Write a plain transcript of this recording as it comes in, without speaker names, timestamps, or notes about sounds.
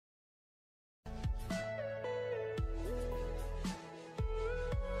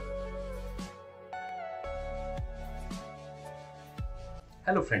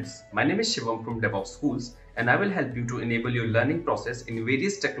Hello friends, my name is Shivam from DevOps Schools and I will help you to enable your learning process in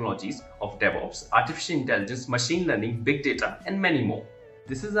various technologies of DevOps, artificial intelligence, machine learning, big data and many more.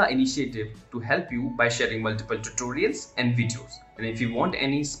 This is our initiative to help you by sharing multiple tutorials and videos. And if you want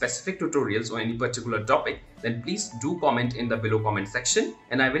any specific tutorials on any particular topic, then please do comment in the below comment section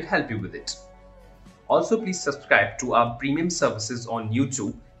and I will help you with it. Also, please subscribe to our premium services on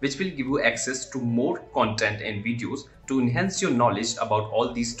YouTube, which will give you access to more content and videos to enhance your knowledge about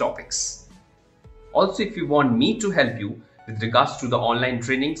all these topics. Also, if you want me to help you with regards to the online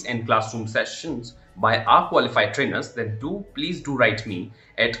trainings and classroom sessions by our qualified trainers, then please do write me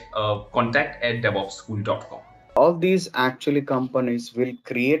at contact@devopsschool.com. All these actually companies will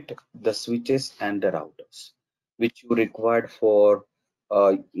create the switches and the routers which you required for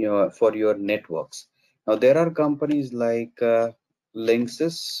for your networks. Now there are companies like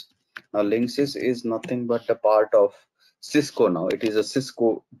Linksys. Now Linksys is nothing but a part of Cisco. Now it is a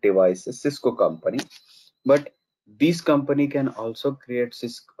Cisco devices, Cisco company, but these company can also create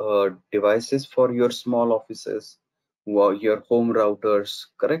devices for your small offices, your home routers,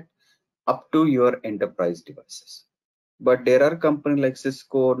 correct, up to your enterprise devices. But there are companies like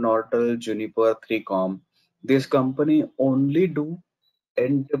Cisco, Nortel, Juniper, 3Com. This company only do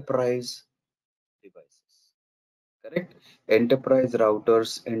enterprise devices, correct? Enterprise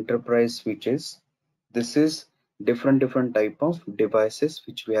routers, enterprise switches. This is different type of devices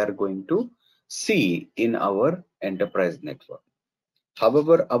which we are going to see in our enterprise network.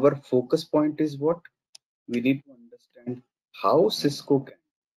 However, our focus point is what? We need to understand how Cisco can,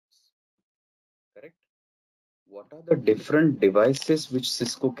 correct? What are the different devices which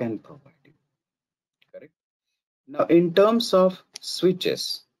Cisco can provide you, correct? Now, in terms of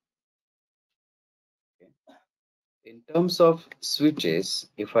switches, okay, in terms of switches,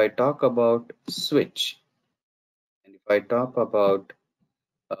 if I talk about switch and if I talk about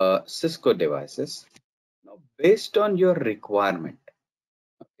Cisco devices, now based on your requirement,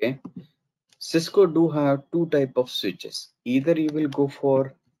 okay, Cisco do have two type of switches. Either you will go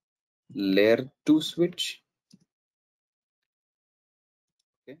for layer 2 switch,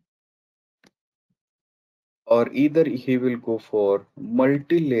 okay, or either he will go for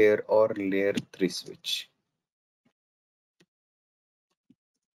multi-layer or layer 3 switch.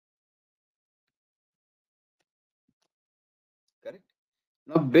 Correct.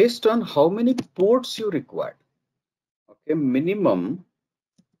 Now, based on how many ports you require, okay, minimum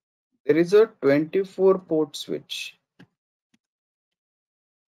there is a 24 port switch.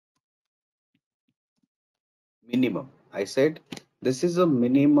 Minimum. I said this is a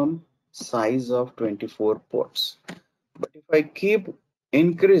minimum size of 24 ports. But if I keep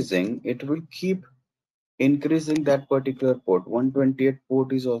increasing, it will keep increasing that particular port. 128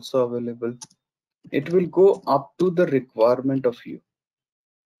 port is also available. It will go up to the requirement of you.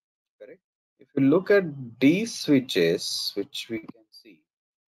 Correct. If you look at these switches, which we can see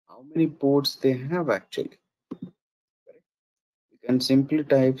how many ports they have actually. Correct. You can simply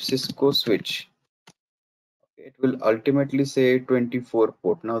type Cisco switch. Okay, it will ultimately say 24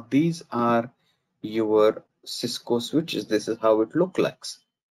 port. Now these are your Cisco switches. This is how it looks like,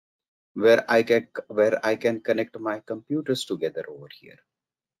 where I can connect my computers together over here.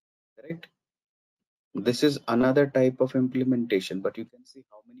 Correct. This is another type of implementation, but you can see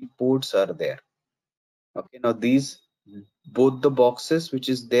how many ports are there. Okay, now these both the boxes which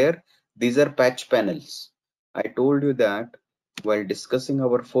is there, these are patch panels. I told you that while discussing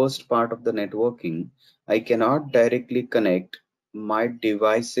our first part of the networking, I cannot directly connect my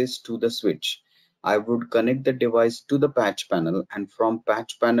devices to the switch. I would connect the device to the patch panel and from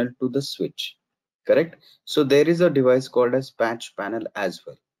patch panel to the switch. Correct. So there is a device called as patch panel as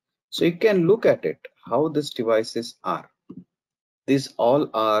well. So you can look at it, how these devices are. These all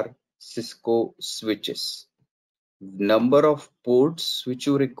are Cisco switches. Number of ports which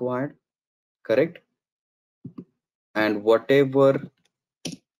you required, correct, and whatever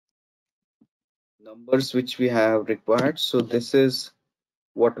numbers which we have required, so this is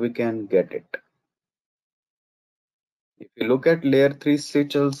what we can get it. If you look at layer 3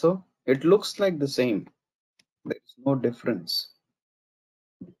 switch also, it looks like the same. There is no difference.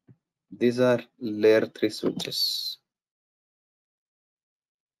 These are layer 3 switches,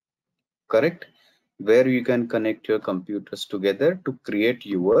 correct, where you can connect your computers together to create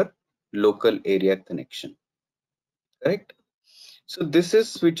your local area connection, correct. So this is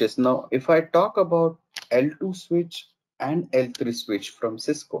switches. Now, if I talk about L2 switch and L3 switch from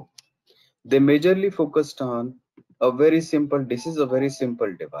Cisco, they majorly focused on a very simple, this is a very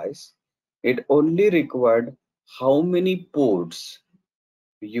simple device. It only required how many ports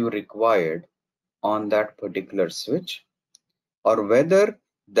you required on that particular switch. or whether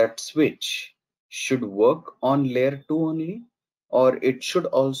that switch should work on layer 2 only, or it should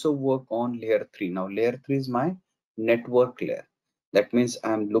also work on layer 3. Now layer 3 is my network layer. That means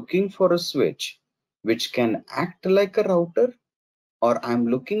I'm looking for a switch which can act like a router, or I'm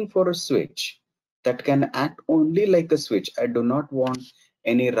looking for a switch that can act only like a switch. I do not want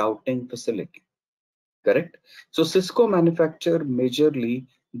any routing facility. Correct? So Cisco manufacture majorly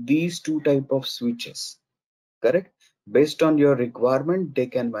these two type of switches. Correct? Based on your requirement, they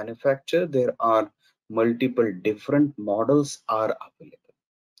can manufacture. There are multiple different models are available.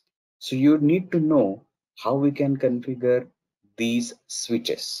 So you need to know how we can configure these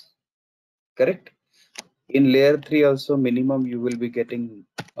switches. Correct? In layer 3 also, minimum you will be getting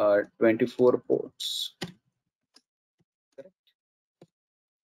 24 ports. Correct?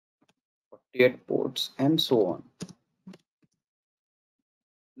 48 ports and so on.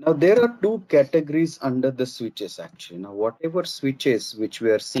 Now there are two categories under the switches actually. Now whatever switches which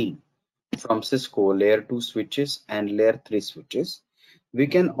we are seeing from Cisco, layer 2 switches and layer 3 switches, we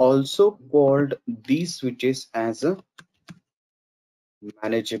can also call these switches as a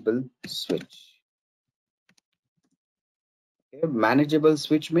manageable switch. Okay, manageable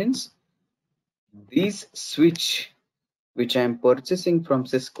switch means these switch which I am purchasing from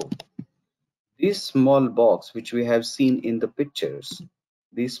Cisco, this small box which we have seen in the pictures,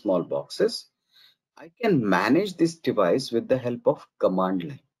 these small boxes, I can manage this device with the help of command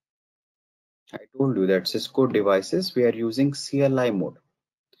line. I told you that Cisco devices we are using CLI mode.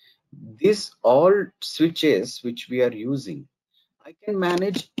 These all switches which we are using, I can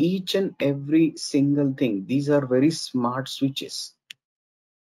manage each and every single thing. These are very smart switches.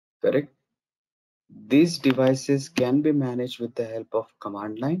 Correct? These devices can be managed with the help of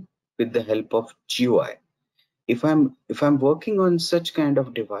command line, with the help of GUI. If I'm working on such kind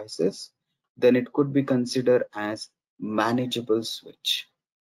of devices, then it could be considered as manageable switch.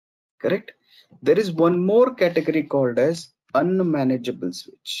 Correct? There is one more category called as unmanageable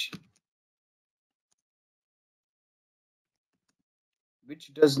switch,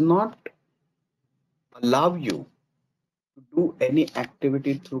 which does not allow you to do any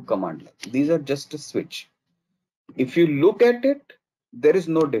activity through command line. These are just a switch. If you look at it, there is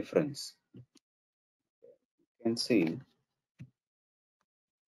no difference. You can see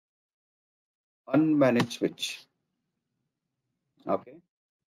unmanaged switch. Okay,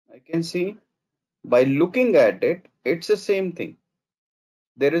 I can see by looking at it, it's the same thing.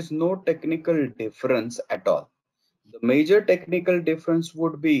 There is no technical difference at all. The major technical difference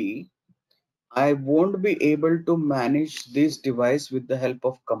would be I won't be able to manage this device with the help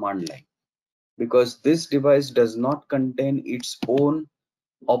of command line, because this device does not contain its own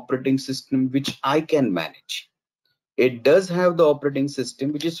operating system which I can manage. It does have the operating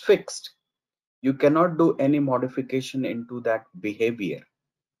system which is fixed. You cannot do any modification into that behavior.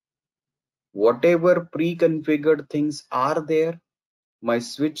 Whatever pre-configured things are there, my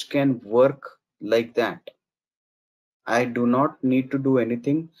switch can work like that. I do not need to do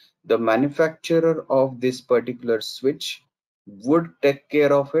anything. The manufacturer of this particular switch would take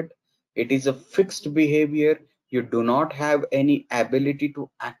care of it. It is a fixed behavior. You do not have any ability to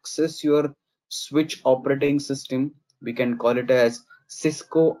access your switch operating system. We can call it as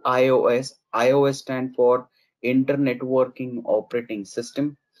Cisco IOS. IOS stand for Internet Working Operating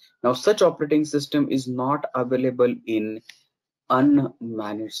System. Now such operating system is not available in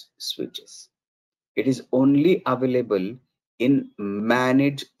unmanaged switches. It is only available in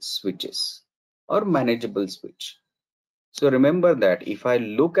managed switches or manageable switch. So remember that if I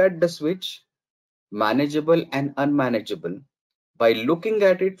look at the switch, manageable and unmanageable, by looking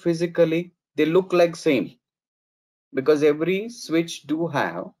at it physically, they look like same, because every switch do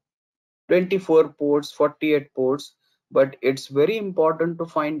have 24 ports, 48 ports, but it's very important to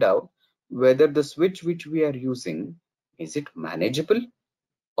find out whether the switch which we are using, is it manageable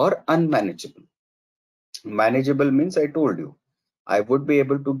or unmanageable. Manageable means I told you, I would be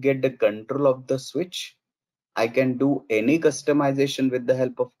able to get the control of the switch. I can do any customization with the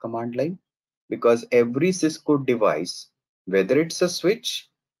help of command line, because every Cisco device, whether it's a switch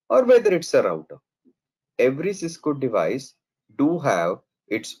or whether it's a router, every Cisco device do have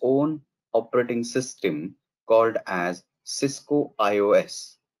its own operating system called as Cisco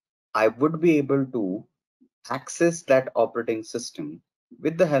IOS. I would be able to access that operating system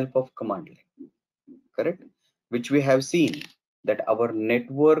with the help of command line. Correct? Which we have seen that our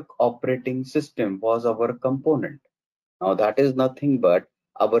network operating system was our component. Now that is nothing but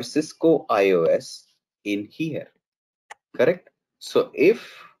our Cisco IOS in here. Correct? So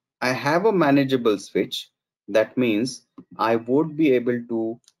if I have a manageable switch, that means I would be able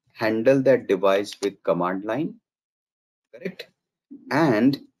to handle that device with command line. Correct?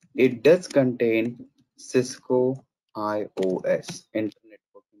 and it does contain Cisco IOS, Internet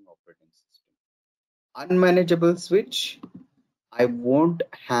Working Operating System. Unmanageable switch, I won't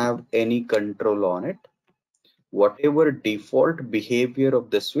have any control on it. Whatever default behavior of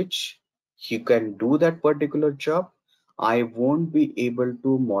the switch, you can do that particular job. I won't be able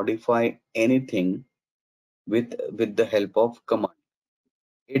to modify anything with the help of command.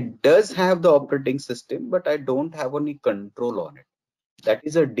 It does have the operating system, but I don't have any control on it. That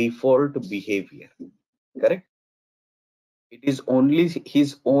is a default behavior, correct? It is only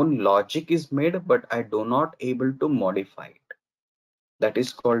his own logic is made, but I do not able to modify it. That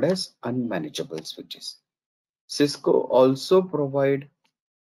is called as unmanageable switches. Cisco also provide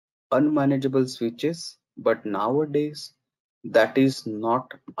unmanageable switches, but nowadays that is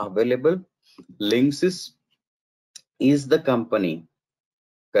not available. Linksys is the company,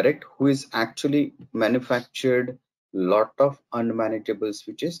 correct, who is actually manufactured lot of unmanageable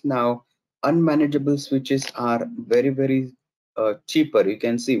switches. Now unmanageable switches are very cheaper. You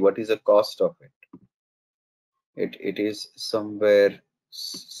can see what is the cost of it is somewhere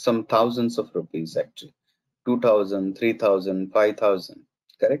some thousands of rupees, actually 2000, 3000, 5000,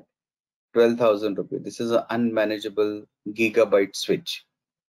 correct, 12,000 rupees. This is an unmanageable gigabyte switch,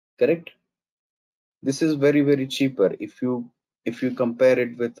 correct. This is very cheaper if you compare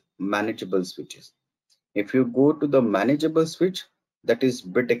it with manageable switches. If you go to the manageable switch, that is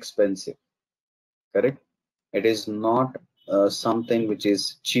bit expensive, correct. It is not something which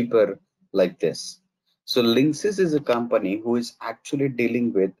is cheaper like this. So Linksys is a company who is actually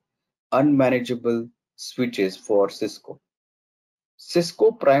dealing with unmanageable switches for Cisco.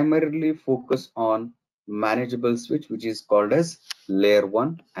 Cisco primarily focus on manageable switch, which is called as layer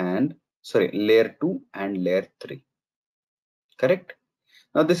 1 and layer 2 and layer 3, correct.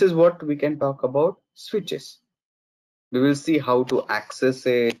 Now this is what we can talk about switches. We will see how to access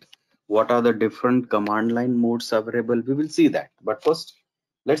it, what are the different command line modes available. We will see that, but first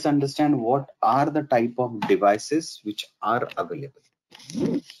let's understand what are the type of devices which are available,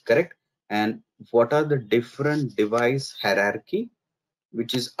 correct, and what are the different device hierarchy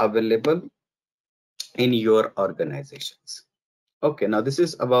which is available in your organizations. Okay, now this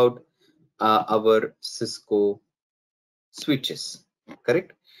is about our Cisco switches,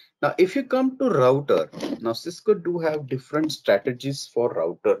 correct. Now if you come to router, now Cisco do have different strategies for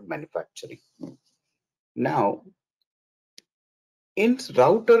router manufacturing. Now in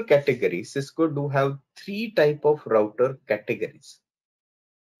router category, Cisco do have three type of router categories.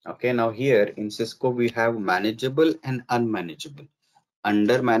 Okay, now here in Cisco we have manageable and unmanageable.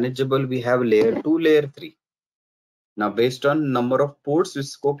 Under manageable we have layer 2, layer 3. Now based on number of ports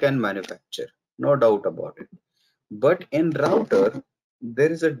Cisco can manufacture, no doubt about it. But in router,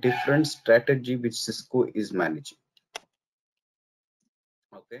 there is a different strategy which Cisco is managing.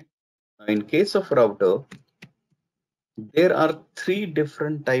 Okay. Now in case of router, there are three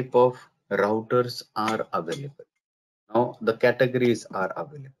different type of routers are available. Now the categories are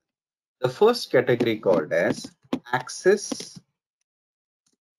available. The first category called as access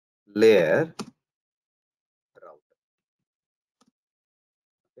layer router.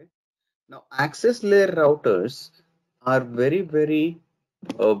 Okay. Now access layer routers are very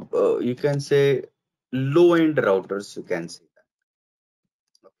you can say low end routers, you can say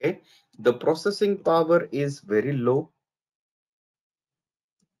that. Okay, the processing power is very low.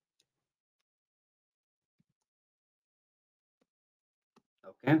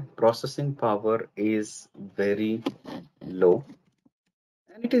 Okay, processing power is very low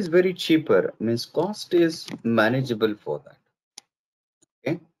and it is very cheaper, means cost is manageable for that.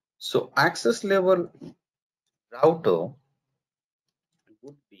 Okay, so access level router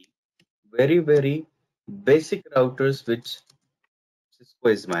would be very basic routers which Cisco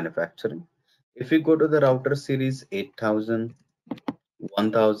is manufacturing. If you go to the router series 8000,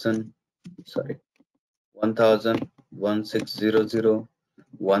 1000, sorry, 1000, 1600,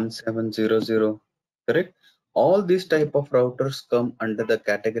 1700, correct. All these type of routers come under the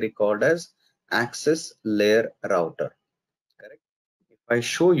category called as access layer router, correct. If I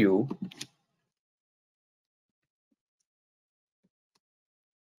show you,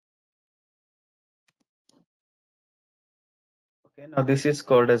 okay, now this is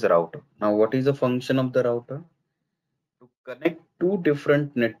called as router. Now what is the function of the router? To connect two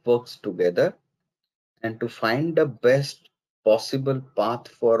different networks together and to find the best possible path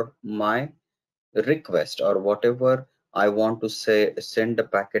for my request or whatever I want to say, send a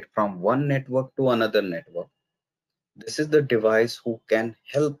packet from one network to another network. This is the device who can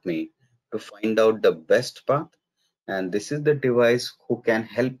help me to find out the best path, and this is the device who can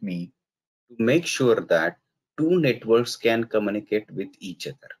help me to make sure that two networks can communicate with each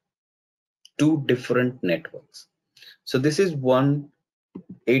other, two different networks. So this is one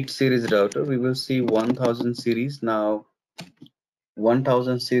 8 series router. We will see 1000 series now.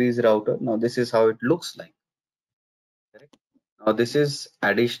 1000 series router. Now this is how it looks like. Correct? Now this is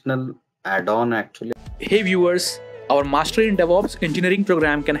additional add-on actually. Hey viewers, our Master in DevOps engineering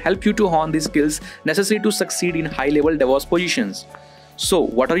program can help you to hone the skills necessary to succeed in high-level DevOps positions. So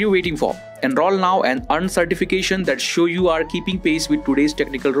what are you waiting for? Enroll now and earn certification that show you are keeping pace with today's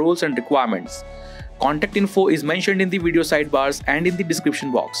technical roles and requirements. Contact info is mentioned in the video sidebars and in the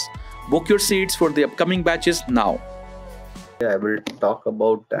description box. Book your seats for the upcoming batches now. I will talk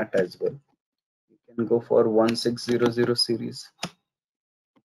about that as well. You can go for 1600 series.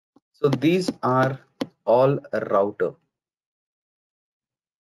 So these are all a router.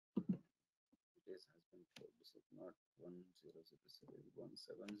 This is not 1000 series,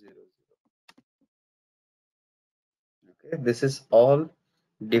 1700. Okay, this is all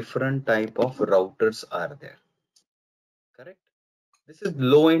different type of routers are there. Correct. This is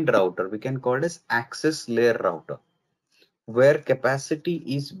low-end router. We can call it as access layer router, where capacity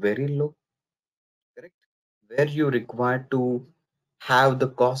is very low. Correct. Where you require to have the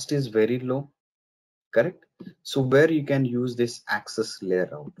cost is very low. Correct. So where you can use this access layer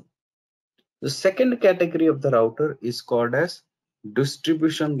router. The second category of the router is called as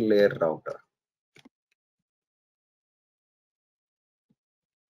distribution layer router.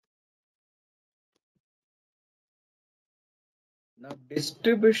 Now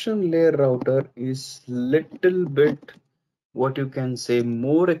distribution layer router is little bit what you can say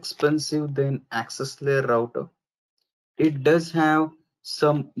more expensive than access layer router. It does have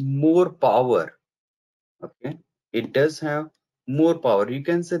some more power. Okay, it does have more power. You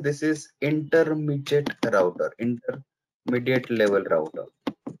can say this is intermediate router, intermediate level router.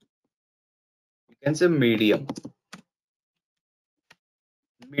 You can say medium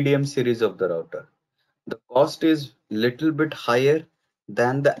series of the router. The cost is little bit higher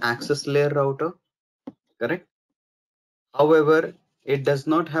than the access layer router. Correct. However, it does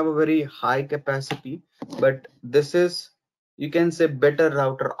not have a very high capacity, but this is, you can say, better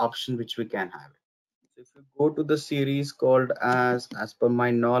router option which we can have. So if you go to the series called as per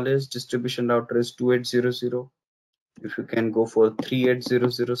my knowledge, distribution router is 2800. If you can go for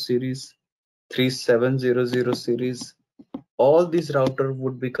 3800 series, 3700 series, all these router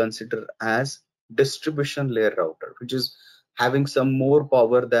would be considered as distribution layer router, which is having some more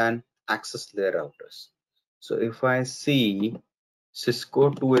power than access layer routers. So if I see Cisco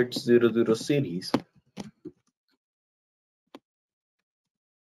 2800 series,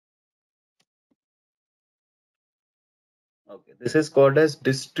 okay, this is called as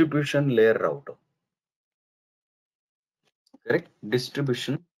distribution layer router. Correct.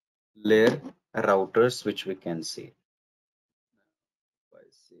 Distribution layer routers which we can see. If I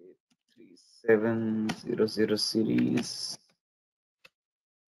say 3700 series,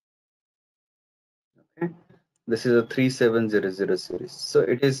 okay, this is a 3700 series. So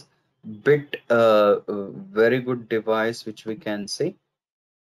it is bit a very good device which we can say,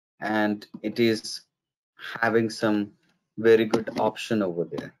 and it is having some very good option over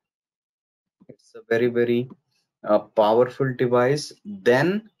there. It's a very powerful device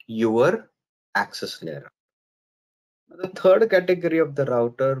than your access layer. The third category of the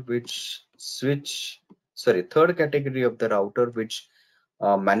router which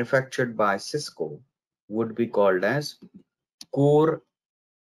manufactured by Cisco would be called as core.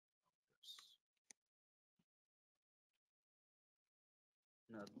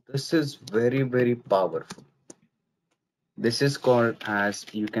 Now, this is very powerful. This is called as,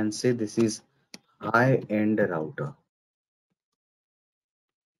 you can say, this is high-end router.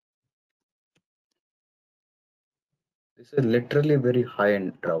 This is literally very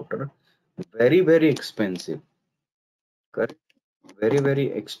high-end router, very expensive. Correct. Very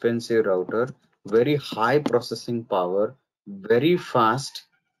expensive router, very high processing power, very fast,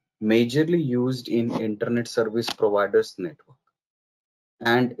 majorly used in internet service providers network.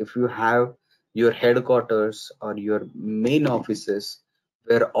 And if you have your headquarters or your main offices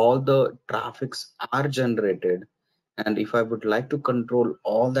where all the traffics are generated, and if I would like to control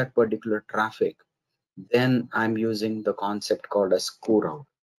all that particular traffic, then I'm using the concept called as core route.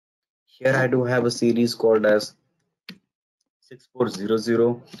 Here I do have a series called as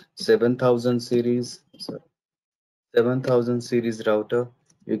 6400 7000 series, 7000 series router.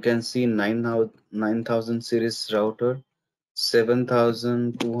 You can see 9000 series router,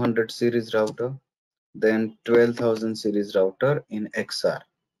 7200 series router, then 12,000 series router in XR.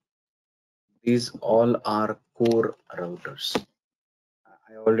 These all are core routers.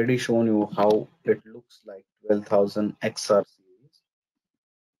 I already shown you how it looks like 12,000 XR series,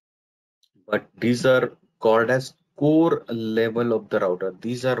 but these are called as core level of the router.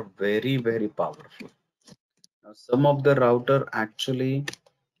 These are very, very powerful. Now, some of the router actually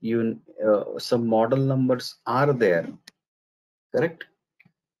some model numbers are there, correct,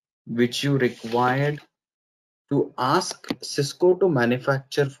 which you required to ask Cisco to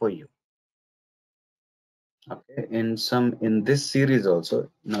manufacture for you. Okay, in this series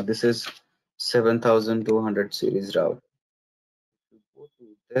also. Now this is 7200 series router. If you go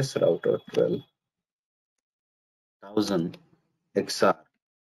to this router 12,000 XR.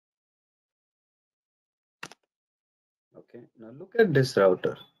 Okay, now look at this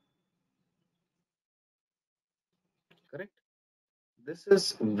router. Correct. This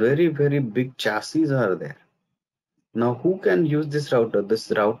is very, very big chassis are there. Now who can use this router? This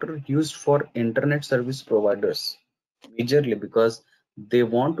router used for internet service providers majorly, because they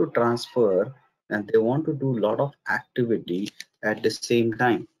want to transfer and they want to do a lot of activity at the same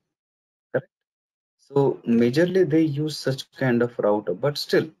time. Correct? So majorly they use such kind of router, but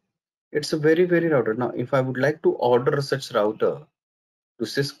still it's a very, very router. Now if I would like to order such router to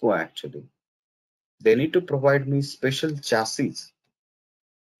Cisco, actually they need to provide me special chassis.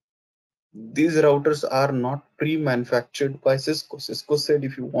 These routers are not pre-manufactured by Cisco. Cisco said,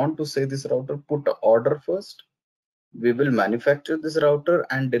 if you want to say this router, put an order first. We will manufacture this router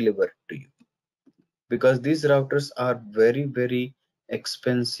and deliver it to you. Because these routers are very, very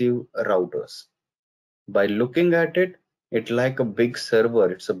expensive routers. By looking at it, it's like a big server.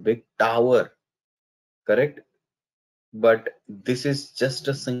 It's a big tower, correct? But this is just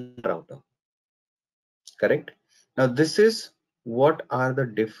a single router, correct? Now this is what are the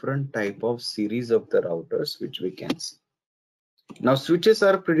different type of series of the routers which we can see. Now switches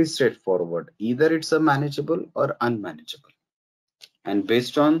are pretty straightforward. Either it's a manageable or unmanageable. And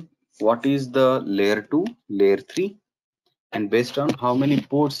based on what is the layer 2, layer 3, and based on how many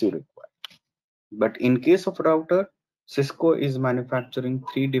ports you require. But in case of router, Cisco is manufacturing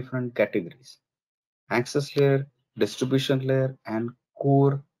 3 different categories: access layer, distribution layer, and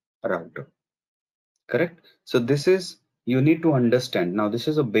core router. Correct? So this is, you need to understand. Now this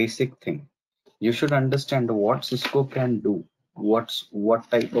is a basic thing. You should understand what Cisco can do. What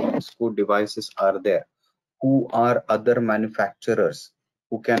type of Cisco devices are there? Who are other manufacturers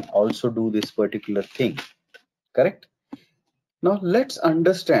who can also do this particular thing? Correct? Now let's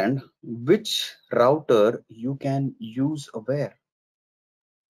understand which router you can use where.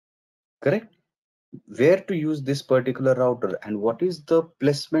 Correct? Where to use this particular router and what is the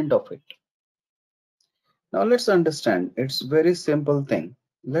placement of it. Now let's understand. It's very simple thing.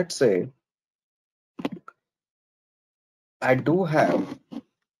 Let's say I do have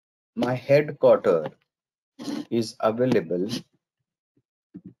my headquarter is available.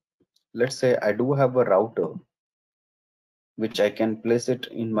 Let's say I do have a router which I can place it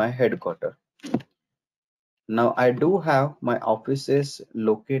in my headquarter. Now I do have my offices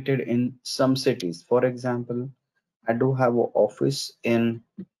located in some cities. For example, I do have an office in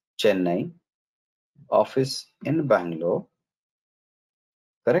Chennai, office in Bangalore,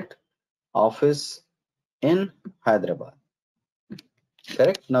 correct? Office in Hyderabad,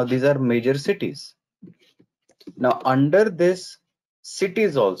 correct? Now these are major cities. Now under this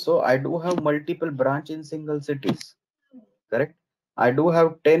cities also, I do have multiple branches in single cities, correct? I do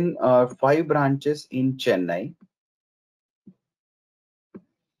have 5 branches in Chennai,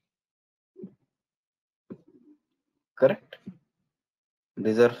 correct?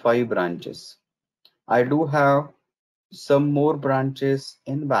 These are 5 branches. I do have some more branches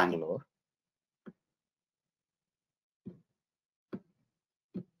in Bangalore.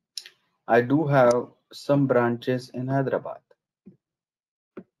 I do have some branches in Hyderabad.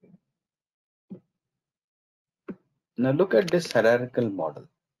 Now look at this hierarchical model,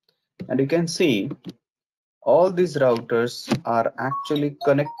 and you can see all these routers are actually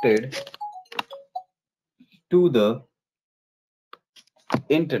connected to the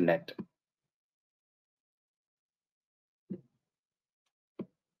internet.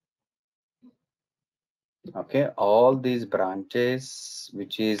 Okay, all these branches,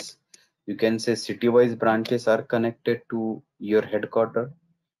 which is, you can say, city-wise branches, are connected to your headquarter,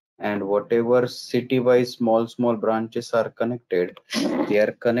 and whatever city-wise small branches are connected, they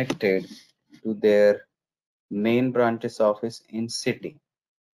are connected to their main branches office in city.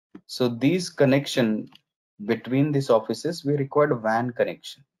 So these connection between these offices, we required WAN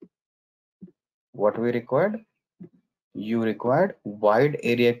connection. What we required? You required wide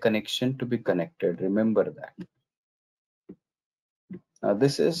area connection to be connected. Remember that. Now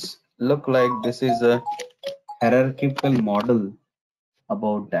this is look like this is a hierarchical model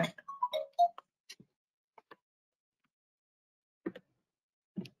about that.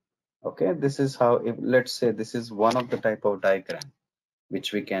 Okay, this is how, if let's say this is one of the type of diagram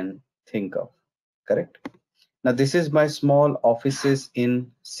which we can think of, correct? Now this is my small offices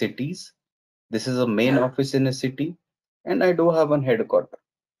in cities. This is a main office in a city, and I do have one headquarter,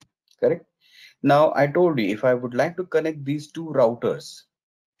 correct? Now I told you if I would like to connect these two routers,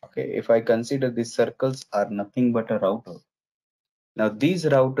 okay, if I consider these circles are nothing but a router. Now these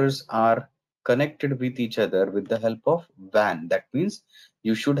routers are connected with each other with the help of WAN. That means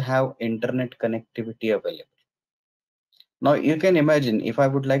you should have internet connectivity available. Now you can imagine if I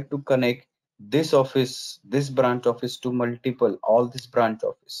would like to connect this office, this branch office to multiple, all this branch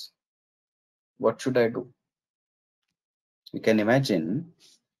office, what should I do? You can imagine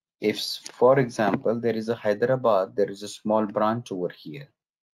if, for example, there is a Hyderabad, there is a small branch over here.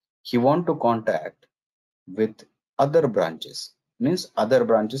 He want to contact with other branches, means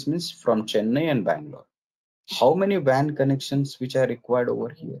from Chennai and Bangalore. How many WAN connections which are required over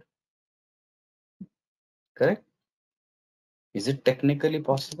here? Correct? Is it technically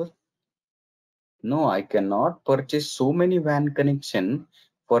possible? No, I cannot purchase so many WAN connection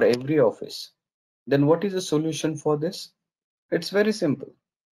for every office. Then what is the solution for this? It's very simple.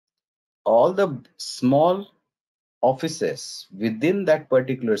 All the small offices within that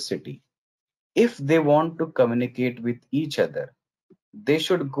particular city, if they want to communicate with each other, they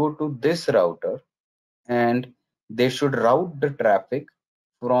should go to this router and they should route the traffic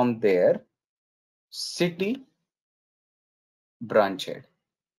from their city branch head.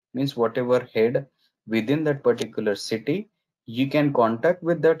 Means whatever head within that particular city, you can contact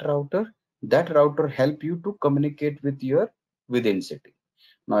with that router. That router help you to communicate with your within city.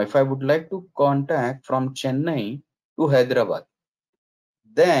 Now if I would like to contact from Chennai to Hyderabad,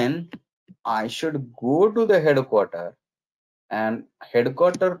 then I should go to the headquarter, and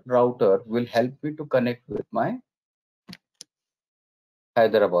headquarter router will help me to connect with my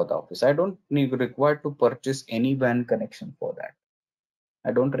Hyderabad office. I don't need required to purchase any WAN connection for that.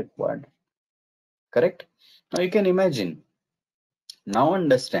 I don't require. Correct? Now you can imagine. Now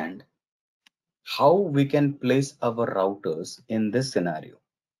understand how we can place our routers in this scenario.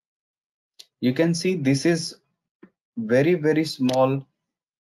 You can see this is very small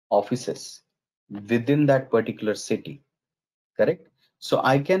offices within that particular city. Correct? So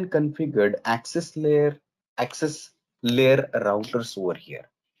I can configure access layer routers over here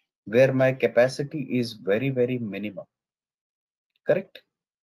where my capacity is very minimum. Correct?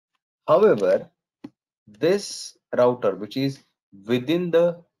 However, this router which is within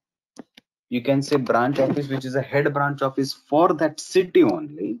the, you can say, branch office, which is a head branch office for that city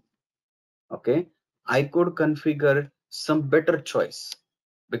only, okay, I could configure some better choice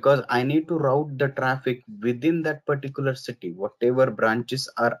because I need to route the traffic within that particular city. Whatever branches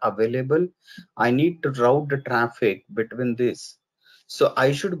are available, I need to route the traffic between this. So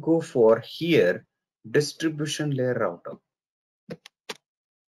I should go for here distribution layer router,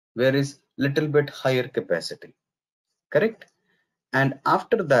 where is little bit higher capacity. Correct? And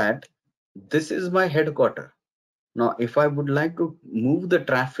after that, this is my headquarter. Now if I would like to move the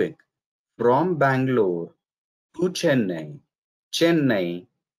traffic from Bangalore to Chennai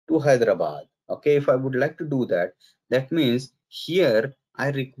to Hyderabad, okay, if I would like to do that, that means here I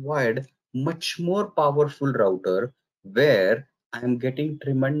required much more powerful router where I am getting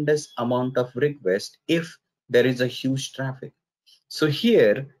tremendous amount of request if there is a huge traffic. So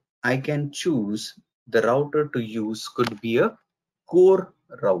here I can choose the router to use could be a core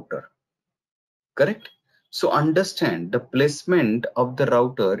router. Correct? So understand the placement of the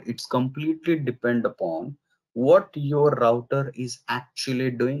router, it's completely depend upon what your router is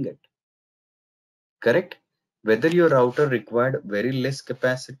actually doing it. Correct? Whether your router required very less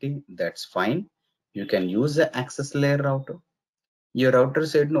capacity, that's fine. You can use the access layer router. Your router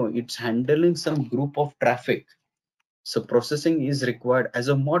said no, it's handling some group of traffic. So processing is required as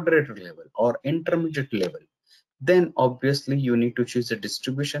a moderate level or intermediate level. Then obviously you need to choose a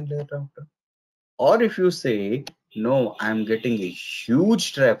distribution layer router. Or if you say, no, I'm getting a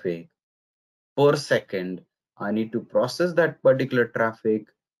huge traffic per second, I need to process that particular traffic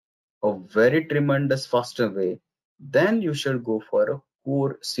a very tremendous faster way, then you should go for a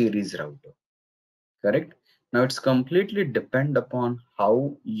core series router. Correct? Now it's completely depend upon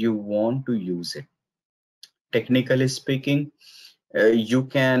how you want to use it. Technically speaking, you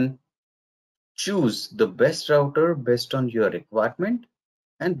can choose the best router based on your requirement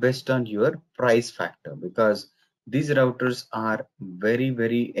and based on your price factor, because these routers are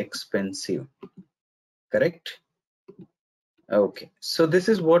very expensive. Correct? Okay, so this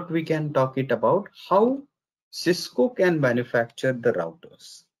is what we can talk it about, how Cisco can manufacture the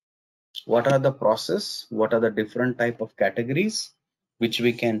routers. What are the process? What are the different type of categories which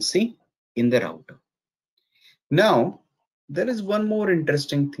we can see in the router? Now, there is one more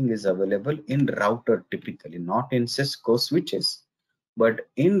interesting thing is available in router typically, not in Cisco switches, but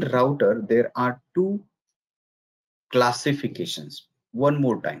in router there are two classifications. One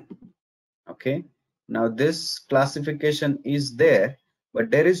more time. Okay. Now this classification is there, but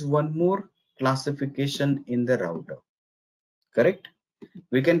there is one more classification in the router. Correct?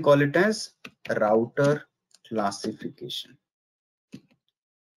 We can call it as router classification.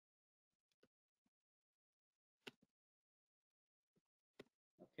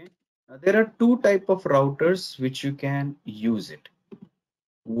 Okay. Now there are two type of routers which you can use it.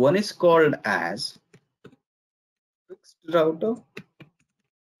 One is called as fixed router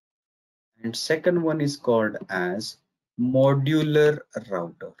and second one is called as modular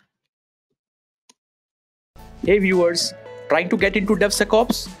router. Hey viewers, trying to get into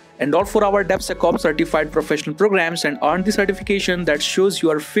DevSecOps? Enroll for our DevSecOps certified professional programs and earn the certification that shows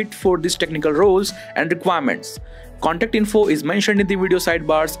you are fit for these technical roles and requirements. Contact info is mentioned in the video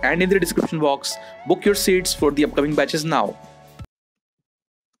sidebars and in the description box. Book your seats for the upcoming batches now.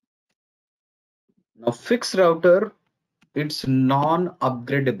 Now fixed router, it's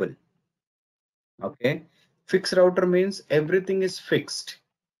non-upgradable. Okay, fixed router means everything is fixed.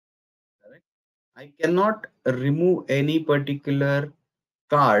 Correct? I cannot remove any particular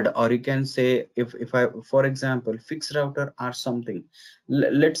card, or you can say if I, for example, fixed router or something.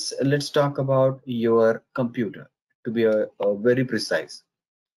 Let's talk about your computer to be very precise.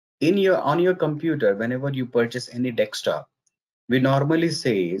 On your computer, whenever you purchase any desktop, we normally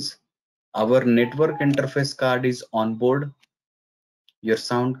says our network interface card is on board, your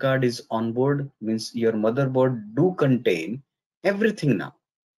sound card is on board, means your motherboard do contain everything now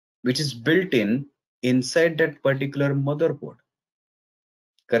which is built in inside that particular motherboard.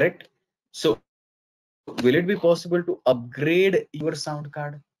 Correct? So will it be possible to upgrade your sound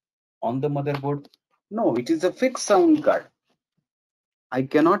card on the motherboard? No, it is a fixed sound card. I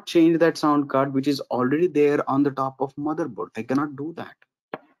cannot change that sound card which is already there on the top of motherboard. I cannot do that.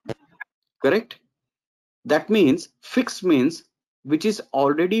 Correct? That means fixed means which is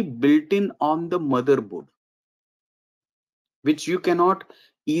already built in on the motherboard, which you cannot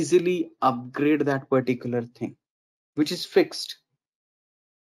easily upgrade that particular thing, which is fixed.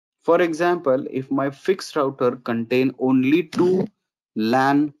 For example, if my fixed router contain only two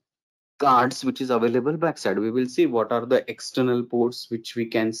LAN cards which is available backside, we will see what are the external ports which we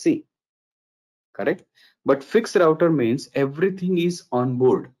can see. Correct? But fixed router means everything is on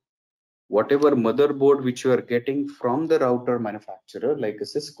board. Whatever motherboard which you are getting from the router manufacturer like a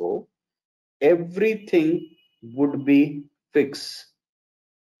Cisco, everything would be fixed.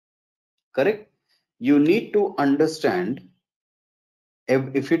 Correct? You need to understand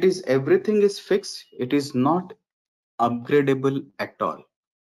if it is everything is fixed, it is not upgradable at all.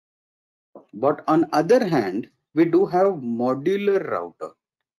 But on other hand, we do have modular router.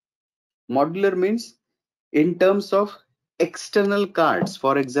 Modular means in terms of external cards.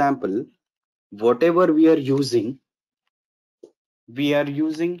 For example, whatever we are using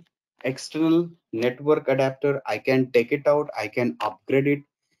external network adapter. I can take it out, I can upgrade it.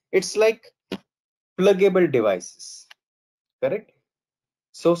 It's like pluggable devices. Correct?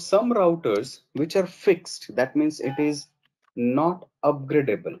 So some routers which are fixed, that means it is not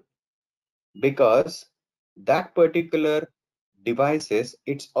upgradable, because that particular devices,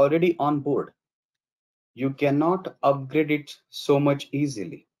 it's already on board. You cannot upgrade it so much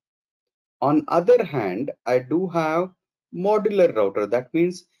easily. On other hand, I do have modular router. That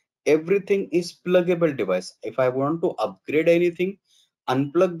means everything is pluggable device. If I want to upgrade anything,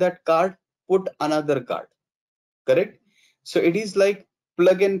 unplug that card, put another card. Correct? So it is like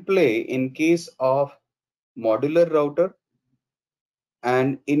plug and play in case of modular router,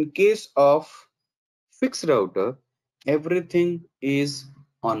 and in case of fixed router, everything is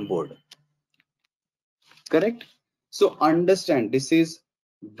on board. Correct? So understand, this is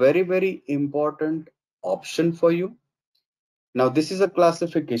very important option for you. Now this is a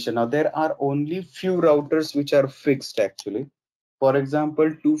classification. Now there are only few routers which are fixed actually. For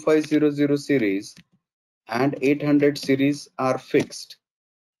example, 2500 series and 800 series are fixed,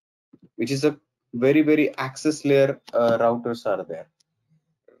 which is a very access layer routers are there.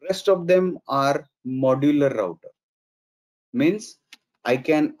 Rest of them are modular router. Means I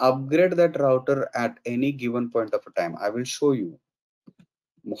can upgrade that router at any given point of time. I will show you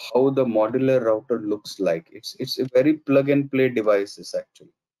how the modular router looks like. It's a very plug and play devices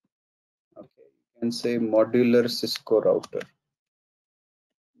actually. Okay, you can say modular Cisco router.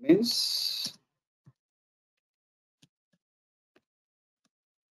 Means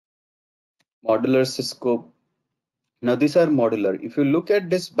modular Cisco. Now these are modular. If you look at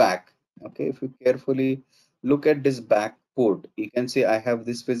this back, okay, if you carefully look at this back port, you can see I have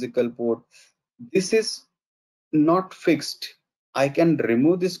this physical port. This is not fixed. I can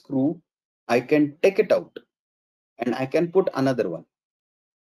remove this screw, I can take it out, and I can put another one.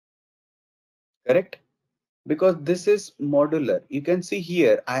 Correct? Because this is modular. You can see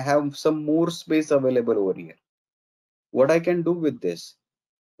here I have some more space available over here. What I can do with this?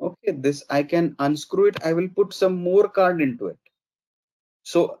 Okay, this I can unscrew it. I will put some more card into it.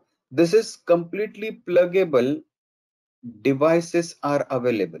 So this is completely pluggable. Devices are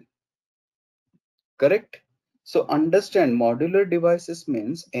available. Correct? So understand, modular devices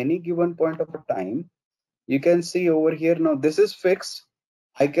means any given point of a time, you can see over here now this is fixed.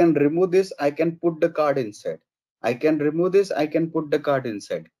 I can remove this, I can put the card inside. I can remove this, I can put the card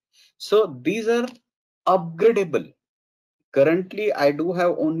inside. So these are upgradable. Currently I do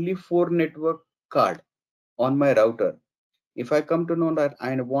have only 4 network card on my router. If I come to know that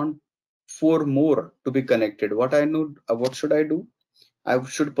I want 4 more to be connected, what should I do? I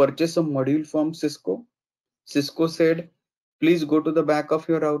should purchase a module from Cisco. Cisco said, please go to the back of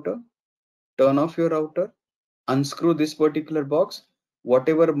your router, turn off your router, unscrew this particular box.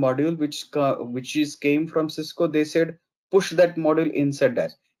 Whatever module which came from Cisco, they said push that module inside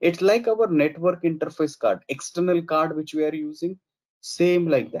that. It's like our network interface card, external card which we are using, same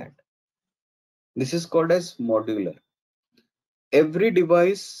like that. This is called as modular. Every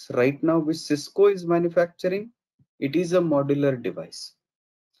device right now which Cisco is manufacturing, it is a modular device.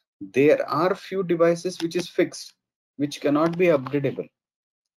 There are few devices which is fixed, which cannot be upgradable.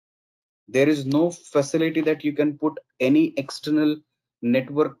 There is no facility that you can put any external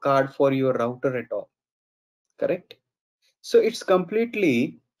network card for your router at all. Correct? So it's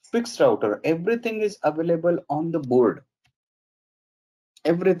completely fixed router. Everything is available on the board.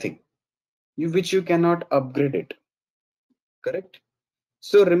 Everything which you cannot upgrade it. Correct?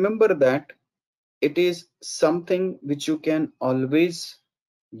 So remember that it is something which you can always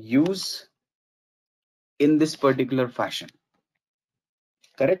use in this particular fashion.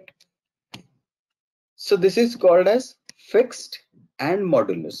 Correct? So this is called as fixed and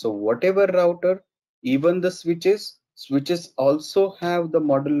modular. So whatever router, even the switches also have the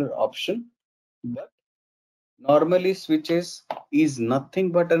modular option, but normally switches is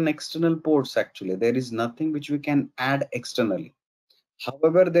nothing but an external ports. Actually there is nothing which we can add externally.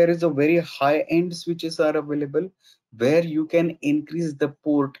 However, there is a very high end switches are available where you can increase the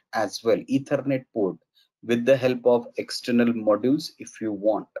port as well, Ethernet port, with the help of external modules if you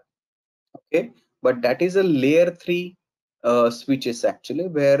want. Okay, but that is a layer 3 switches actually,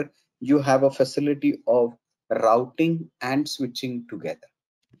 where you have a facility of routing and switching together.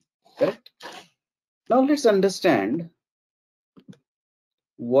 Correct? Now let's understand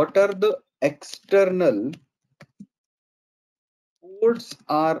what are the external ports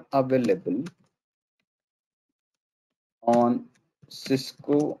are available on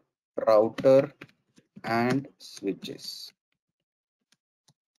Cisco router and switches.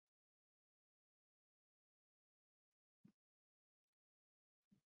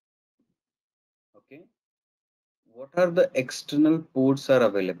 Okay, what are the external ports are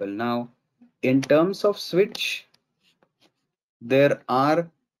available? Now in terms of switch, there are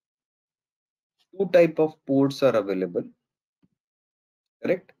 2 type of ports are available.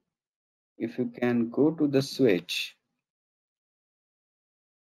 Correct? If you can go to the switch,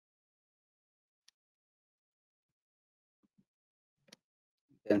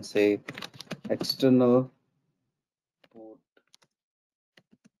 you can say external port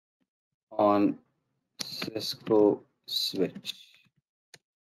on Cisco switch.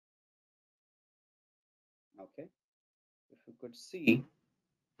 Okay, if you could see,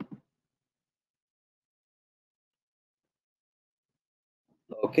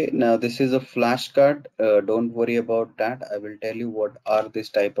 okay, now this is a flashcard. Don't worry about that. I will tell you what are this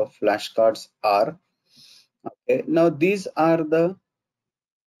type of flashcards are. Okay, now these are the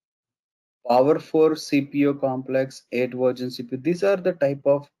power 4 CPU complex, 8 version CPU. These are the type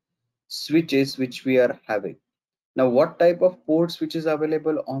of switches which we are having. Now what type of ports which is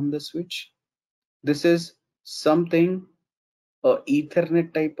available on the switch? This is something a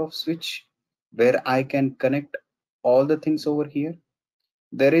Ethernet type of switch where I can connect all the things over here.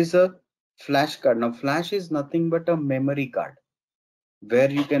 There is a flash card. Now flash is nothing but a memory card where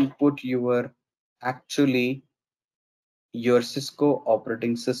you can put your actually your Cisco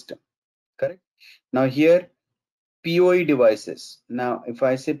operating system. Correct? Now here PoE devices. Now if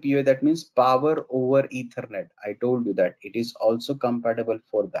I say PoE, that means power over Ethernet. I told you that it is also compatible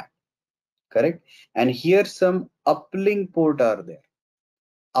for that. Correct? And here some uplink port are there.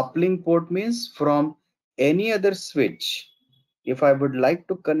 Uplink port means from any other switch. If I would like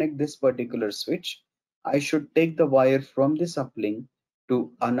to connect this particular switch, I should take the wire from this uplink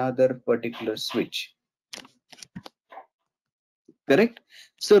to another particular switch. Correct?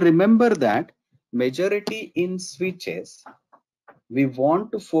 So remember that majority in switches, we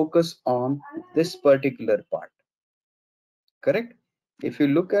want to focus on this particular part. Correct? If you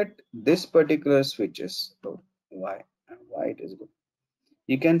look at this particular switches, why it is good.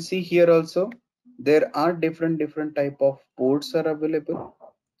 You can see here also there are different type of ports are available,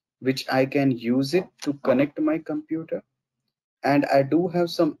 which I can use it to connect my computer. And I do have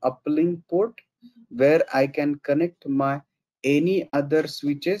some uplink port where I can connect my any other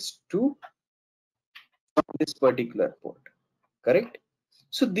switches to this particular port. Correct?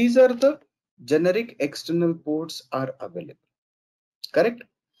 So these are the generic external ports are available. Correct?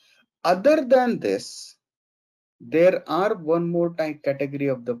 Other than this, there are one more type category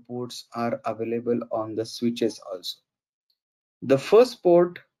of the ports are available on the switches also. The first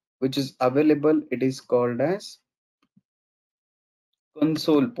port which is available, it is called as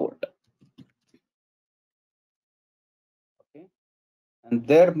console port. Okay, and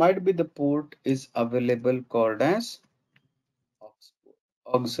there might be the port is available called as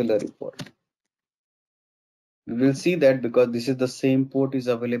auxiliary port. We will see that because this is the same port is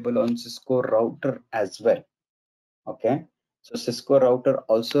available on Cisco router as well. Okay, so Cisco router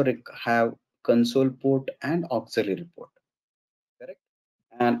also have console port and auxiliary port. Correct?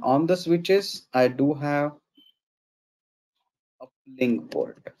 And on the switches, I do have uplink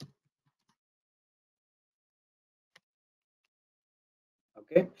port.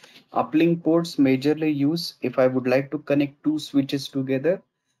 Okay, uplink ports majorly use if I would like to connect two switches together.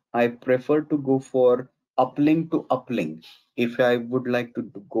 I prefer to go for uplink to uplink if I would like to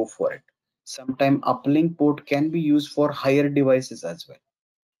go for it. Sometimes uplink port can be used for higher devices as well.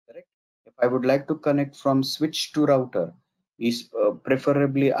 Correct. If I would like to connect from switch to router, is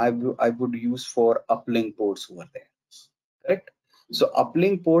preferably I would use for uplink ports over there. Correct. So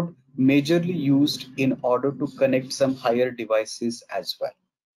uplink port majorly used in order to connect some higher devices as well.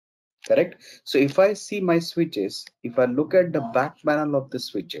 Correct. So if I see my switches, if I look at the back panel of the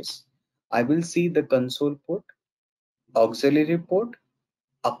switches, I will see the console port, auxiliary port,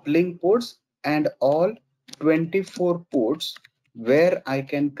 uplink ports, and all 24 ports where I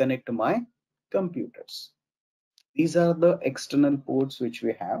can connect my computers. These are the external ports which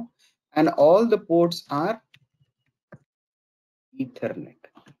we have, and all the ports are Ethernet.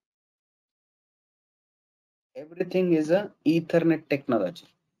 Everything is a Ethernet technology,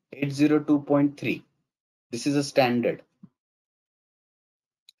 802.3. This is a standard.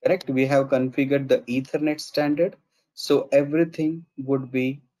 Correct. We have configured the Ethernet standard, so everything would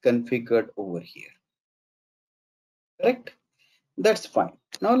be configured over here. Correct. That's fine.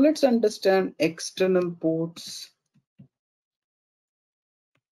 Now let's understand external ports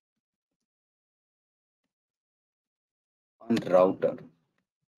on router.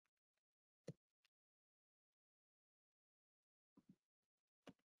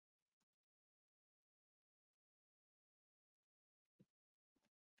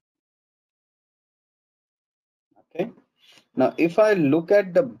 Okay. Now if I look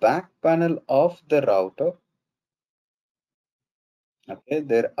at the back panel of the router, okay,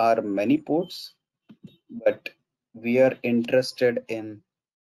 there are many ports, but we are interested in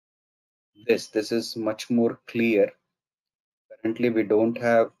this. This is much more clear. Currently, we don't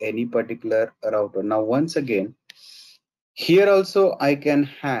have any particular router. Now, once again, here also I can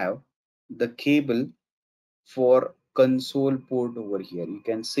have the cable for console port over here. You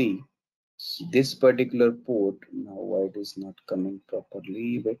can see this particular port. Now, why it is not coming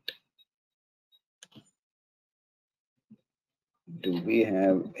properly? But do we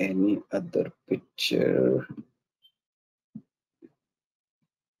have any other picture?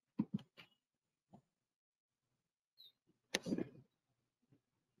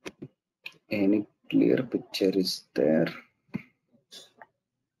 Any clear picture is there?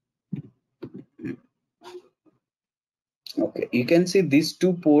 Okay, you can see these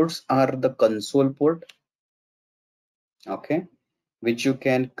two ports are the console port, okay, which you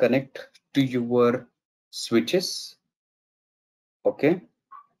can connect to your switches. Okay.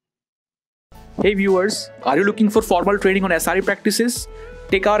 Hey viewers, are you looking for formal training on SRE practices?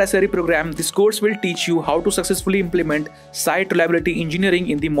 Take our SRE program. This course will teach you how to successfully implement site reliability engineering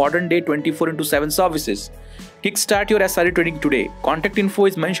in the modern day 24/7 services. Kickstart your SRE training today. Contact info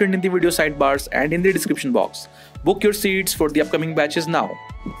is mentioned in the video sidebars and in the description box. Book your seats for the upcoming batches now.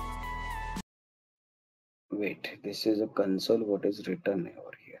 Wait, this is a console. What is written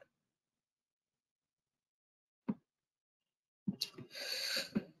over here?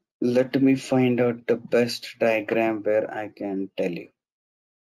 Let me find out the best diagram where I can tell you.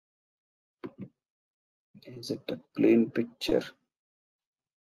 Is it a plain picture?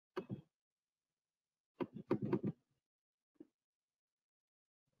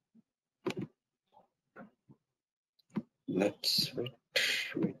 Let's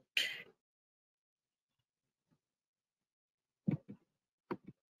wait.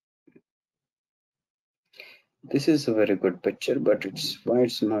 This is a very good picture, but why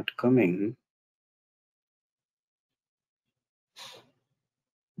it's not coming.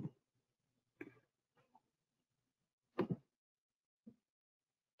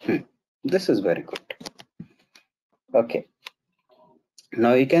 This is very good. Okay.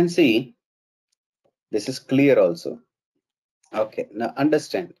 Now you can see this is clear also. Okay. Now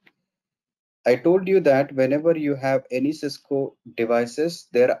understand. I told you that whenever you have any Cisco devices,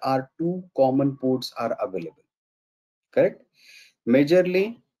 there are two common ports are available. Correct?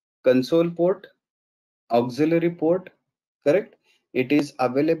 Majorly console port, auxiliary port. Correct? It is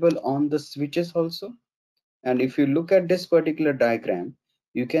available on the switches also. And if you look at this particular diagram,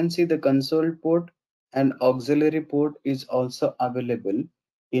 you can see the console port and auxiliary port is also available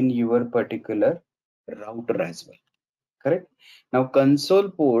in your particular router as well. Correct? Now console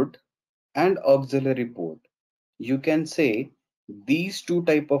port and auxiliary port, you can say these two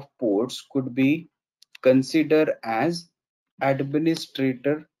type of ports could be considered as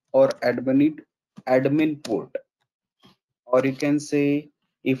administrator or admin port, or you can say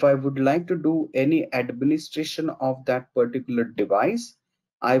if I would like to do any administration of that particular device,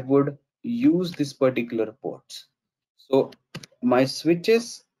 I would use this particular ports. So my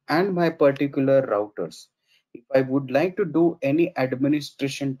switches and my particular routers, if I would like to do any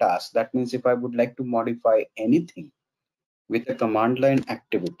administration task, that means if I would like to modify anything with a command line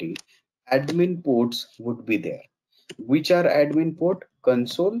activity, admin ports would be there. Which are admin port?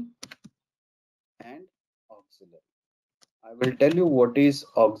 Console and auxiliary. I will tell you what is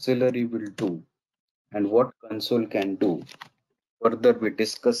auxiliary will do and what console can do. Further we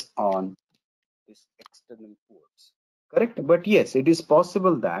discuss on this external ports. Correct? But yes, it is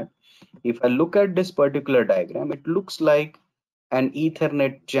possible that if I look at this particular diagram, it looks like an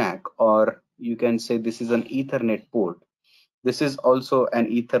Ethernet jack, or you can say this is an Ethernet port. This is also an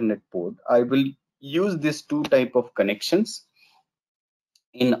Ethernet port. I will use these two type of connections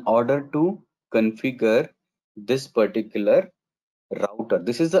in order to configure this particular router.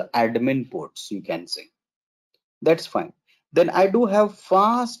 This is the admin ports, you can say. That's fine. Then I do have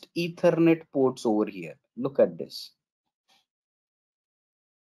fast Ethernet ports over here. Look at this.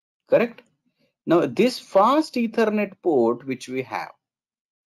 Correct? Now this fast Ethernet port which we have,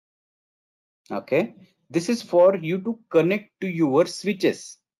 okay, this is for you to connect to your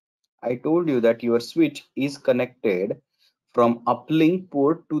switches. I told you that your switch is connected from uplink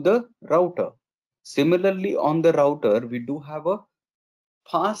port to the router. Similarly, on the router, we do have a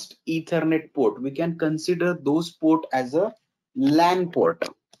fast Ethernet port. We can consider those port as a LAN port.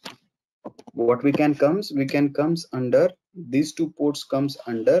 What we can comes under these two ports comes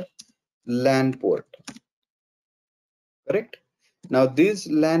under LAN port. Correct? Now this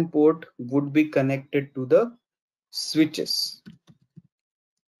LAN port would be connected to the switches.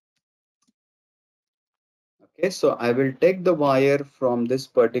 Okay, so I will take the wire from this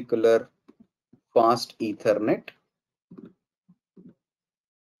particular fast Ethernet.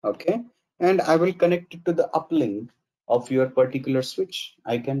 Okay, and I will connect it to the uplink of your particular switch.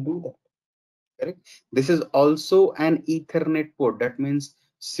 I can do that. Correct. This is also an Ethernet port. That means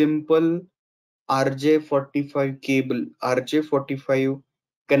simple RJ45 cable, RJ45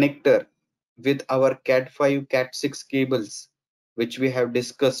 connector with our Cat5, Cat6 cables, which we have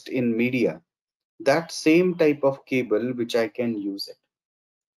discussed in media. That same type of cable which I can use it.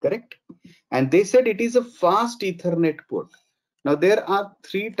 Correct? And they said it is a fast Ethernet port. Now there are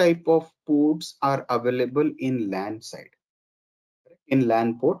three type of ports are available in LAN side. In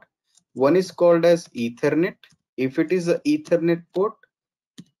LAN port, one is called as Ethernet. If it is a Ethernet port,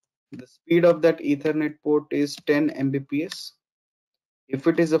 the speed of that Ethernet port is 10 Mbps. If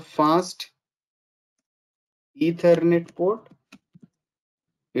it is a fast Ethernet port,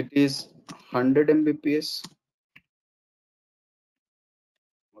 it is 100 Mbps.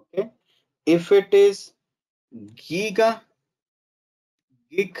 Okay. If it is gig,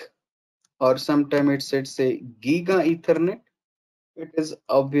 or sometime it said say giga Ethernet, it is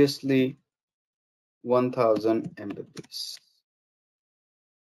obviously 1000 Mbps.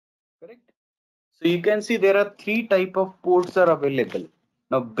 Correct? So you can see there are three type of ports are available.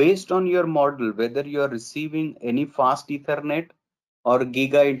 Now based on your model, whether you are receiving any fast Ethernet or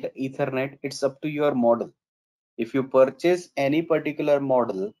giga Ethernet, it's up to your model. If you purchase any particular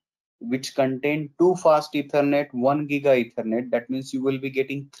model, which contain 2 fast Ethernet, 1 giga Ethernet. That means you will be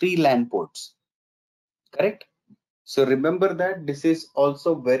getting 3 LAN ports. Correct? So remember that this is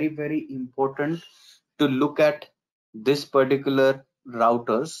also very, very important to look at this particular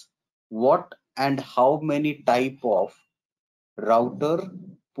routers, what and how many type of router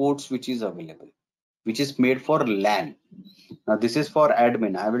ports which is available, which is made for LAN. Now this is for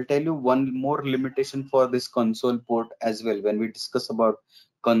admin. I will tell you one more limitation for this console port as well when we discuss about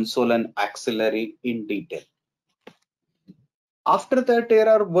console and auxiliary in detail. After that, there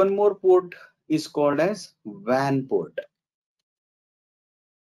are one more port is called as WAN port.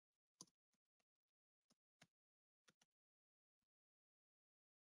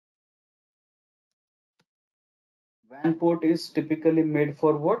 WAN port is typically made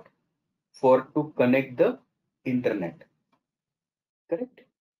for what? For to connect the internet. Correct?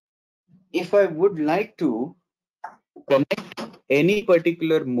 If I would like to connect any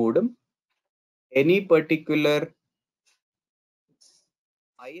particular modem, any particular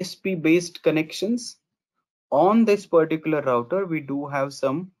ISP based connections on this particular router, we do have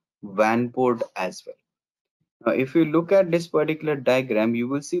some WAN port as well. Now, if you look at this particular diagram, you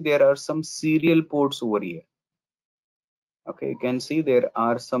will see there are some serial ports over here. Okay, you can see there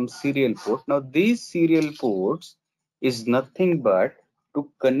are some serial ports. Now, these serial ports is nothing but to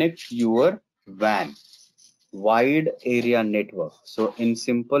connect your WAN, wide area network. So in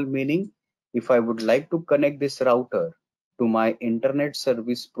simple meaning, if I would like to connect this router to my internet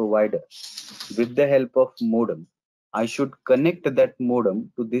service provider with the help of modem, I should connect that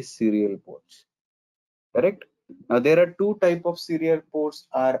modem to this serial ports. Correct? Now there are two type of serial ports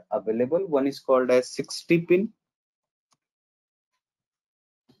are available. One is called as 60 pin.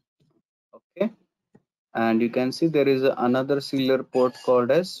 Okay. And you can see there is another serial port called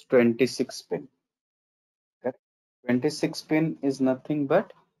as 26 pin. Okay. 26 pin is nothing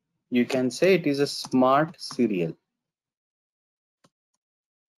but you can say it is a smart serial.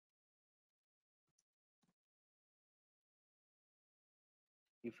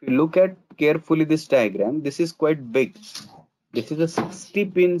 If you look at carefully this diagram, this is quite big. This is a 60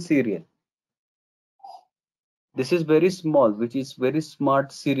 pin serial. This is very small, which is very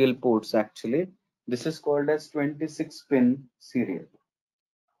smart serial ports actually. This is called as 26 pin serial.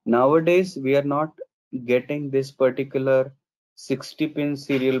 Nowadays, we are not getting this particular 60 pin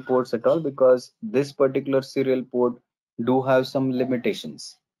serial ports at all because this particular serial port do have some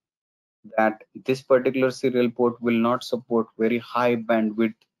limitations. That this particular serial port will not support very high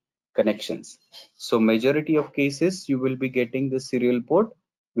bandwidth connections. So majority of cases you will be getting the serial port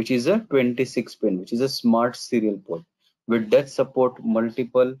which is a 26 pin, which is a smart serial port with that support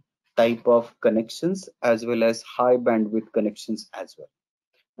multiple type of connections as well as high bandwidth connections as well.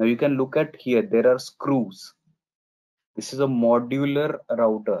 Now you can look at here, there are screws. This is a modular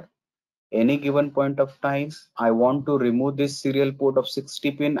router. Any given point of time, I want to remove this serial port of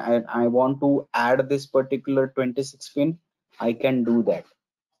 60 pin and I want to add this particular 26 pin, I can do that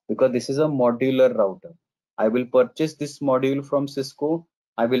because this is a modular router. I will purchase this module from Cisco.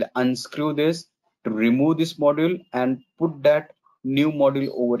 I will unscrew this to remove this module and put that new module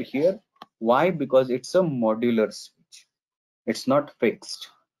over here. Why? Because it's a modular switch. It's not fixed.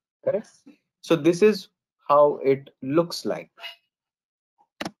 Correct? So this is how it looks like.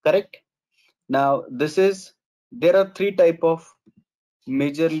 Correct? Now this is, there are three type of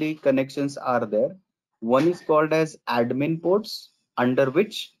majorly connections are there. One is called as admin ports, under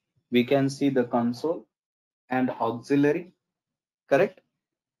which we can see the console and auxiliary. Correct?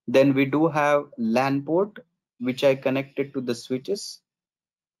 Then we do have LAN port, which I connected to the switches.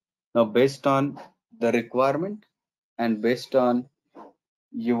 Now based on the requirement and based on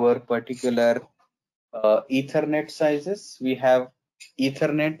your particular Ethernet sizes, we have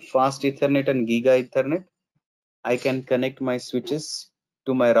Ethernet, fast Ethernet and Giga Ethernet. I can connect my switches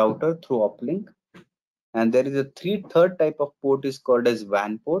to my router through uplink. And there is a third type of port is called as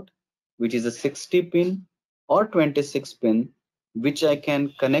WAN port, which is a 60 pin or 26 pin, which I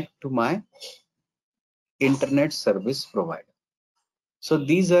can connect to my internet service provider. So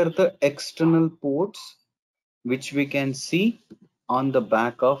these are the external ports which we can see on the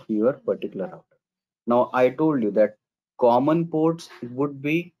back of your particular router. Now I told you that common ports would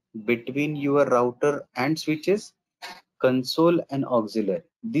be between your router and switches, console and auxiliary.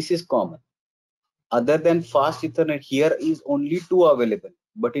 This is common. Other than fast Ethernet, here is only 2 available,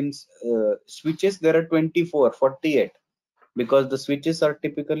 but in switches there are 24, 48 because the switches are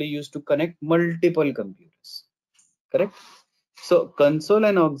typically used to connect multiple computers. Correct? So console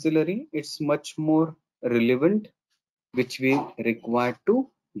and auxiliary, it's much more relevant which we require to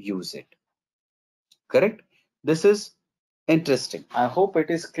use it. Correct? This is Interesting. I hope it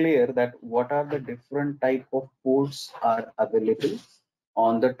is clear that what are the different type of ports are available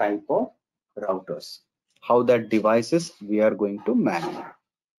on the type of routers, how that devices we are going to manage.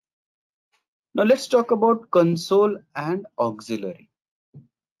 Now let's talk about console and auxiliary.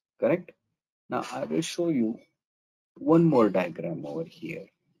 Correct. Now I will show you one more diagram over here.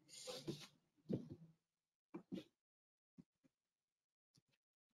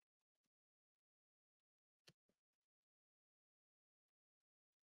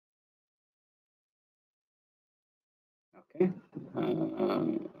 Okay.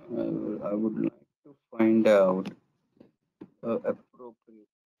 I would like to find out appropriate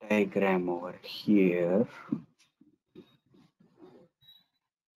diagram over here.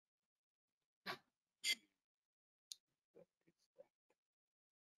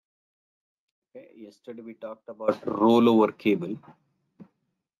 Okay. Yesterday we talked about rollover cable.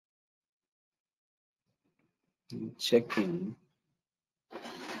 Check in.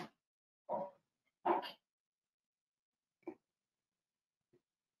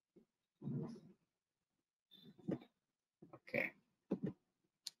 Okay.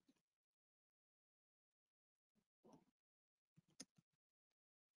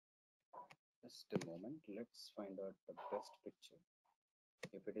 Just a moment. Let's find out the best picture.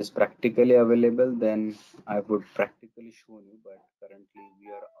 If it is practically available, then I would practically show you, but currently we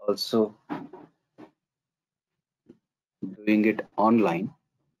are also doing it online.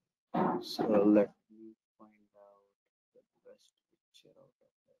 So let me find out the best picture out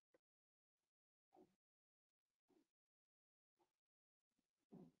of that.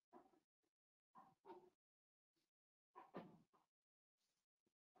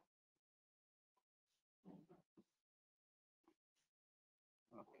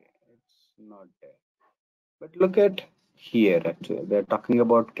 Okay, it's not there. But look at here, actually, they're talking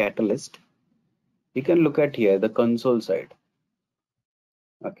about catalyst. You can look at here, the console side.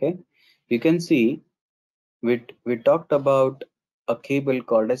 Okay, you can see we talked about a cable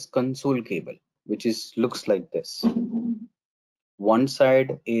called as console cable, which is looks like this. One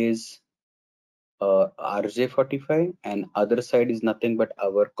side is RJ45 and other side is nothing but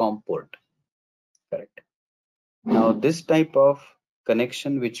our COM port. Correct. Now this type of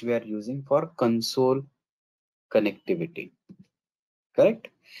connection which we are using for console connectivity. Correct.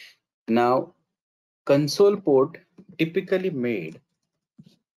 Now console port typically made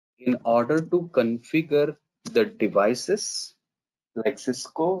in order to configure the devices like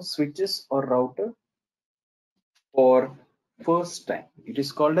Cisco switches or router for first time. It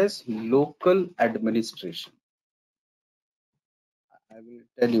is called as local administration. I will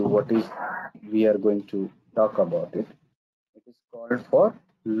tell you what is we are going to talk about it. It is called for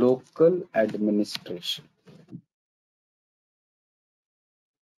local administration.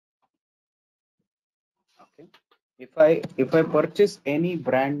 Okay. If I purchase any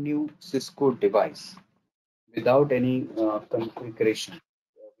brand new Cisco device without any configuration,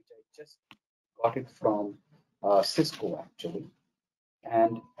 which I just got it from Cisco actually,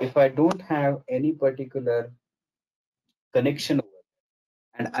 and if I don't have any particular connection over it,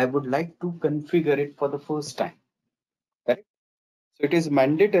 and I would like to configure it for the first time, correct? So it is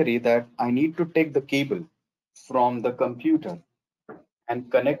mandatory that I need to take the cable from the computer and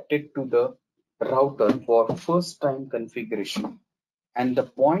connect it to the router for first time configuration. And the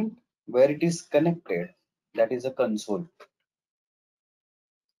point where it is connected, that is a console.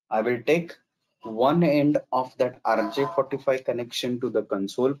 I will take one end of that RJ45 connection to the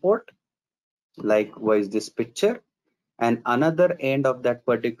console port, likewise this picture, and another end of that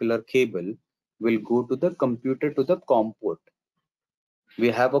particular cable will go to the computer to the COM port. We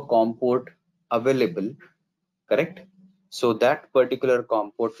have a COM port available, correct? So that particular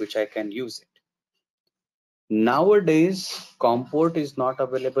COM port which I can use it. Nowadays, COM port is not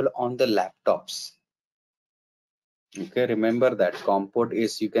available on the laptops. Okay, remember that COM port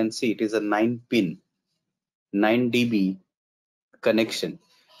is, you can see it is a 9-pin, 9 dB connection.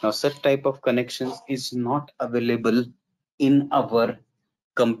 Now, such type of connections is not available in our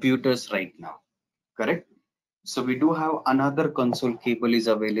computers right now, correct? So we do have another console cable is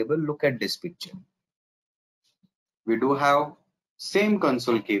available. Look at this picture. We do have same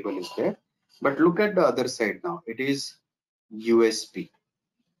console cable is there, but look at the other side now. It is USB,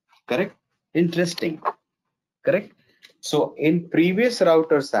 correct? Interesting, correct? So in previous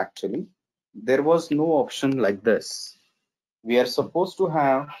routers, actually, there was no option like this. We are supposed to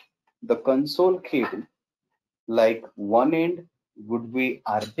have the console cable, like one end would be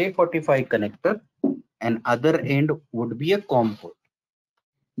RJ45 connector and other end would be a COM port.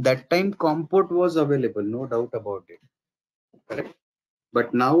 That time COM port was available, no doubt about it, correct?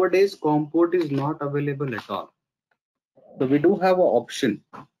 But nowadays COM port is not available at all. So we do have an option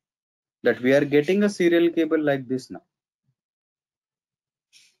that we are getting a serial cable like this now.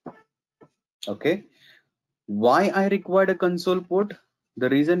 Okay. Why I required a console port? The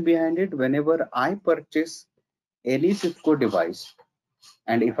reason behind it, whenever I purchase any Cisco device,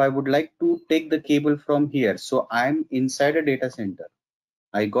 and if I would like to take the cable from here, so I'm inside a data center,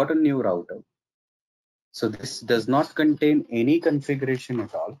 I got a new router. So this does not contain any configuration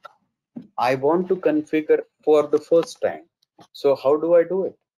at all. I want to configure for the first time. So how do I do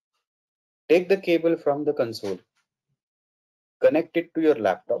it? Take the cable from the console, connect it to your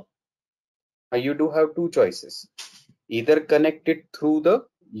laptop. Now you do have two choices. Either connect it through the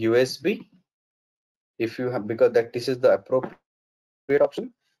USB, if you have, because this is the appropriate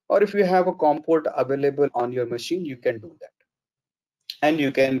option, or if you have a COM port available on your machine, you can do that. And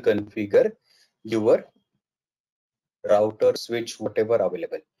you can configure your router, switch, whatever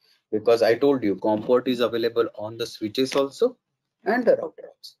available, because I told you COM port is available on the switches also and the router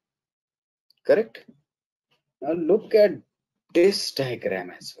also. Correct? Now look at this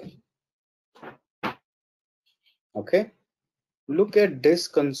diagram as well. Okay, look at this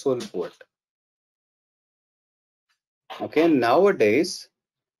console port. Okay, nowadays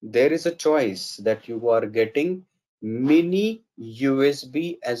there is a choice that you are getting mini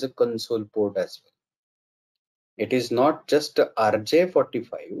USB as a console port as well. It is not just a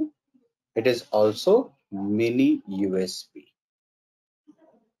RJ45, it is also mini USB.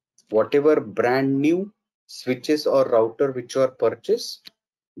 Whatever brand new switches or router which you are purchased,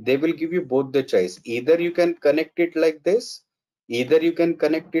 they will give you both the choice. Either you can connect it like this, either you can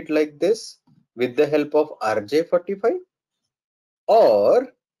connect it like this with the help of RJ45, or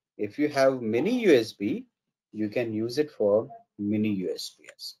if you have mini USB, you can use it for mini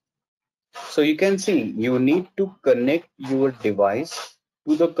USBs. So you can see you need to connect your device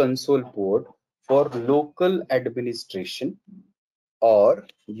to the console port for local administration, or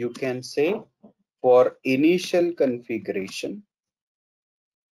you can say for initial configuration,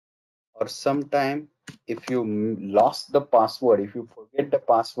 or sometime if you lost the password, if you forget the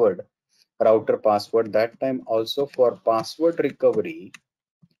password, router password, that time also for password recovery,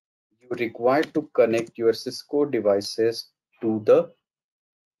 you require to connect your Cisco devices to the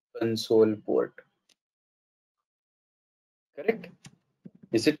console port. Correct?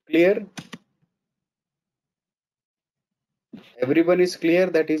 Is it clear? Everyone is clear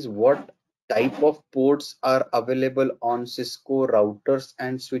that is what type of ports are available on Cisco routers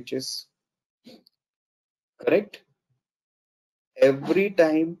and switches. Correct? Every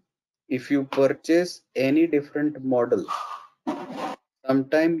time if you purchase any different model,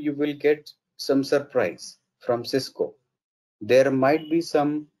 sometime you will get some surprise from Cisco. There might be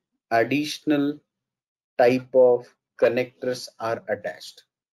some additional type of connectors are attached.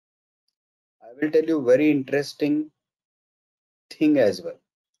 I will tell you very interesting thing as well.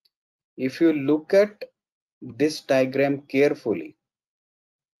 If you look at this diagram carefully,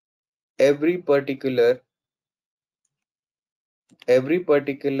 every particular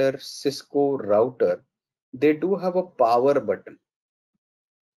Cisco router, they do have a power button.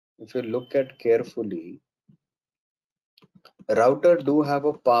 If you look at carefully, router do have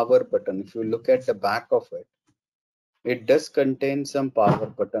a power button. If you look at the back of it, it does contain some power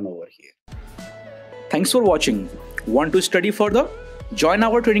button over here. Thanks for watching. Want to study further? Join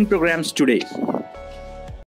our training programs today.